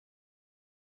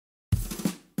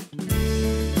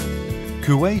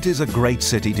Kuwait is a great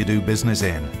city to do business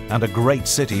in and a great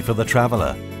city for the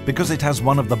traveller because it has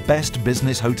one of the best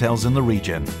business hotels in the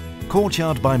region,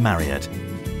 Courtyard by Marriott.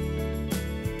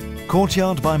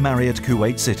 Courtyard by Marriott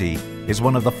Kuwait City is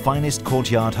one of the finest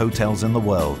courtyard hotels in the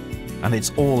world, and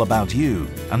it's all about you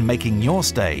and making your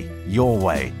stay your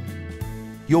way.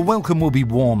 Your welcome will be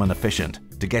warm and efficient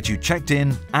to get you checked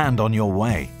in and on your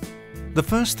way. The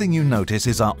first thing you notice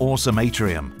is our awesome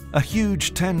atrium, a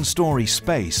huge 10-story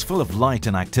space full of light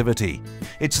and activity.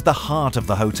 It's the heart of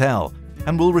the hotel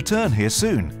and we'll return here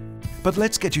soon. But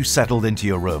let's get you settled into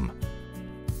your room.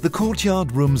 The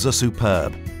courtyard rooms are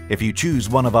superb. If you choose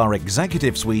one of our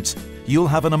executive suites, you'll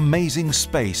have an amazing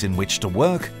space in which to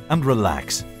work and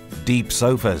relax. Deep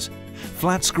sofas,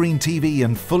 flat-screen TV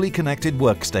and fully connected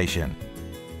workstation.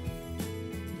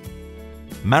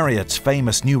 Marriott's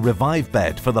famous new Revive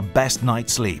bed for the best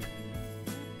night's sleep.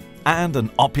 And an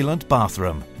opulent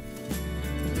bathroom.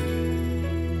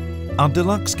 Our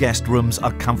deluxe guest rooms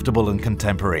are comfortable and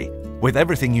contemporary, with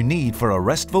everything you need for a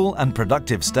restful and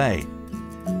productive stay.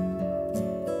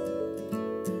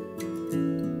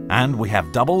 And we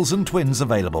have doubles and twins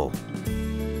available.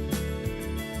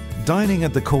 Dining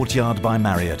at the Courtyard by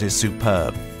Marriott is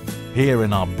superb. Here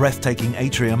in our breathtaking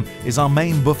atrium is our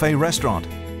main buffet restaurant,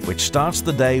 which starts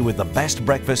the day with the best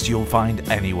breakfast you'll find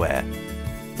anywhere.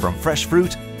 From fresh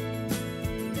fruit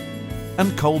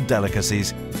and cold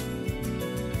delicacies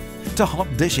to hot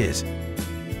dishes,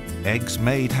 eggs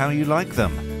made how you like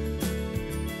them,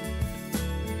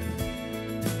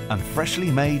 and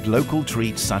freshly made local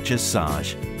treats such as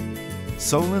Saj.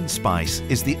 Soul & Spice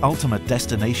is the ultimate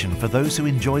destination for those who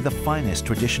enjoy the finest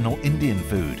traditional Indian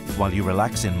food. While you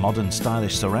relax in modern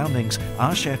stylish surroundings,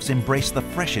 our chefs embrace the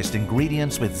freshest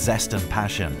ingredients with zest and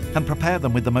passion and prepare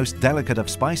them with the most delicate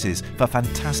of spices for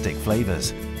fantastic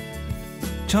flavors.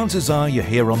 Chances are you're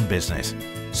here on business,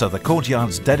 so the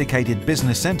Courtyard's dedicated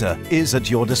business center is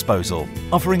at your disposal,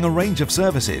 offering a range of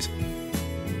services,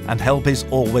 and help is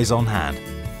always on hand.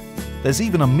 There's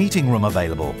even a meeting room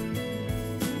available.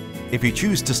 If you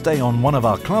choose to stay on one of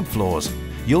our club floors,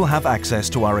 you'll have access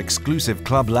to our exclusive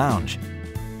club lounge.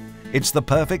 It's the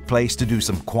perfect place to do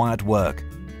some quiet work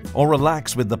or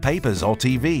relax with the papers or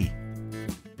TV.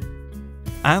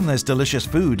 And there's delicious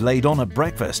food laid on at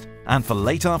breakfast and for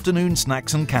late afternoon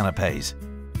snacks and canapes.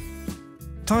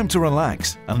 Time to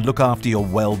relax and look after your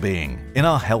well-being in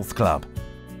our health club.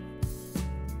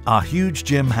 Our huge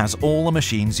gym has all the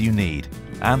machines you need,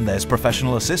 and there's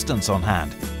professional assistance on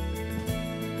hand.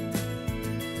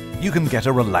 You can get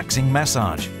a relaxing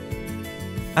massage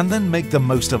and then make the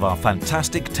most of our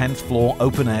fantastic 10th floor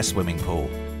open-air swimming pool.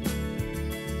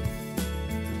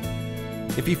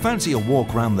 If you fancy a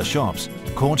walk around the shops,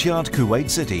 Courtyard Kuwait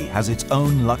City has its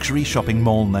own luxury shopping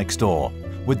mall next door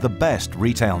with the best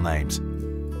retail names.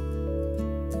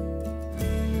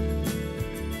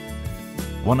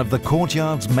 One of the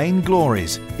Courtyard's main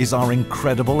glories is our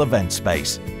incredible event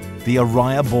space, the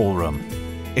Arraya Ballroom.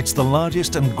 It's the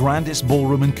largest and grandest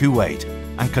ballroom in Kuwait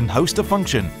and can host a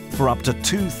function for up to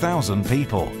 2,000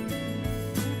 people.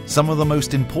 Some of the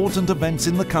most important events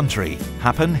in the country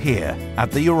happen here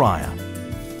at the Arraya.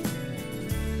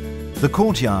 The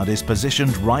Courtyard is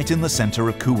positioned right in the center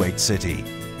of Kuwait City.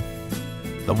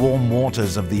 The warm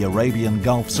waters of the Arabian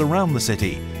Gulf surround the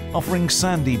city, offering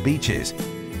sandy beaches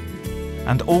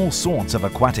and all sorts of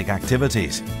aquatic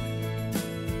activities.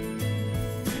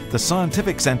 The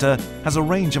Scientific Centre has a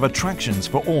range of attractions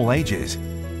for all ages.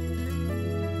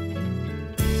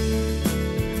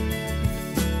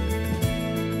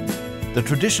 The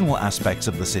traditional aspects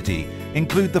of the city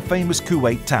include the famous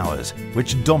Kuwait Towers,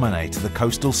 which dominate the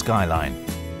coastal skyline.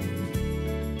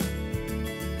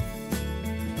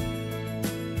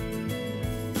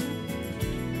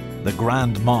 The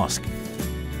Grand Mosque,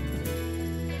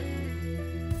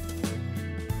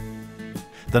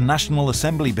 the National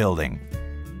Assembly Building,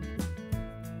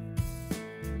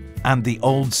 and the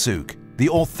Old Souk, the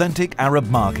authentic Arab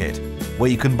market,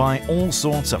 where you can buy all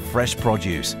sorts of fresh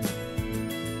produce,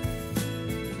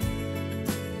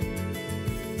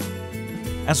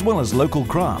 as well as local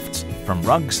crafts, from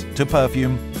rugs to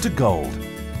perfume to gold.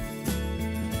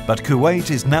 But Kuwait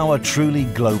is now a truly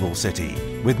global city,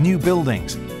 with new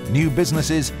buildings, new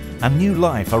businesses, and new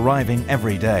life arriving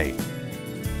every day.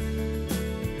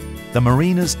 The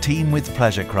marinas teem with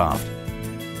pleasure craft,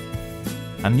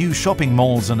 and new shopping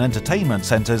malls and entertainment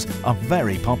centres are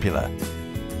very popular.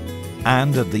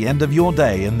 And at the end of your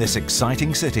day in this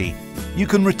exciting city, you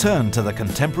can return to the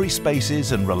contemporary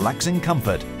spaces and relaxing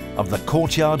comfort of the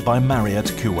Courtyard by Marriott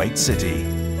Kuwait City.